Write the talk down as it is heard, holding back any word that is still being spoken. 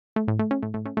One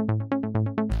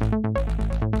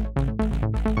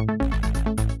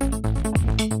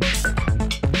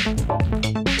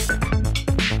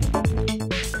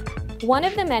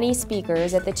of the many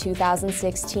speakers at the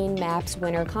 2016 MAPS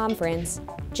Winter Conference,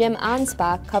 Jim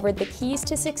Anspach, covered the keys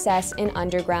to success in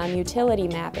underground utility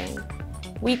mapping.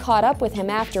 We caught up with him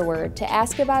afterward to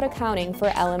ask about accounting for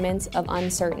elements of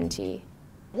uncertainty.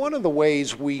 One of the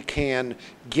ways we can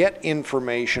get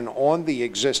information on the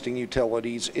existing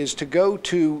utilities is to go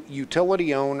to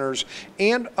utility owners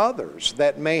and others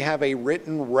that may have a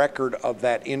written record of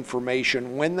that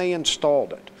information when they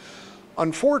installed it.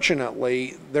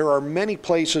 Unfortunately, there are many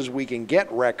places we can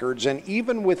get records, and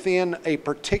even within a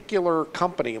particular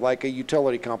company, like a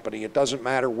utility company, it doesn't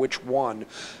matter which one,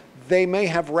 they may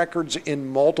have records in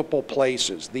multiple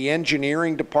places. The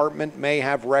engineering department may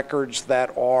have records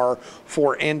that are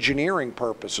for engineering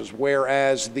purposes,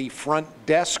 whereas the front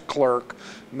desk clerk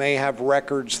may have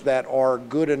records that are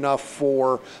good enough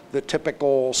for the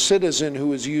typical citizen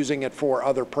who is using it for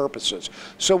other purposes.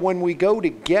 So when we go to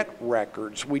get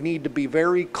records, we need to be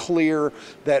very clear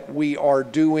that we are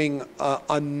doing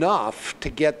enough to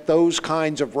get those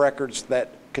kinds of records that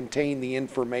contain the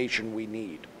information we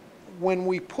need. When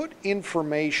we put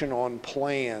information on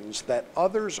plans that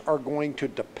others are going to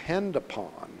depend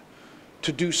upon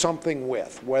to do something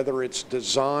with, whether it's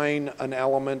design an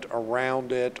element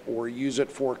around it or use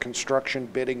it for construction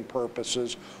bidding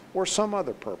purposes or some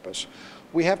other purpose,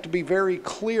 we have to be very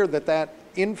clear that that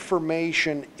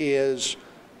information is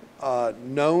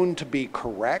known to be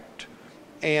correct.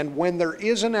 And when there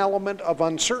is an element of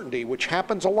uncertainty, which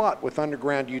happens a lot with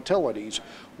underground utilities,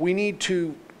 we need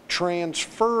to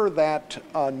transfer that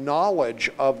knowledge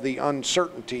of the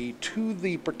uncertainty to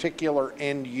the particular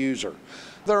end user.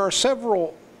 There are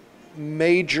several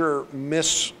major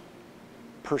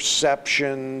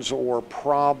misperceptions or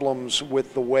problems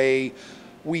with the way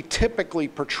we typically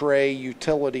portray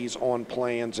utilities on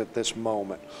plans at this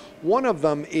moment. One of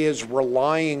them is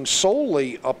relying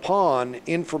solely upon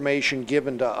information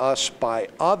given to us by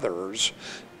others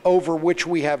over which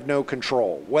we have no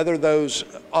control, whether those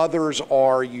others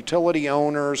are utility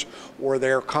owners or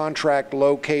their contract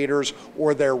locators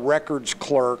or their records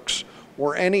clerks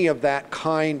or any of that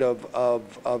kind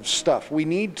of stuff. We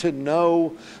need to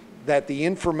know that the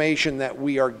information that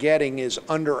we are getting is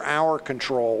under our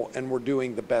control and we're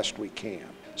doing the best we can.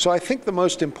 So I think the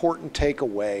most important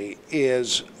takeaway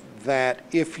is that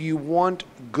if you want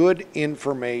good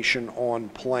information on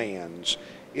plans,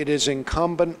 it is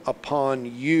incumbent upon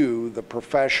you, the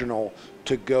professional,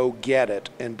 to go get it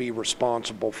and be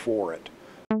responsible for it.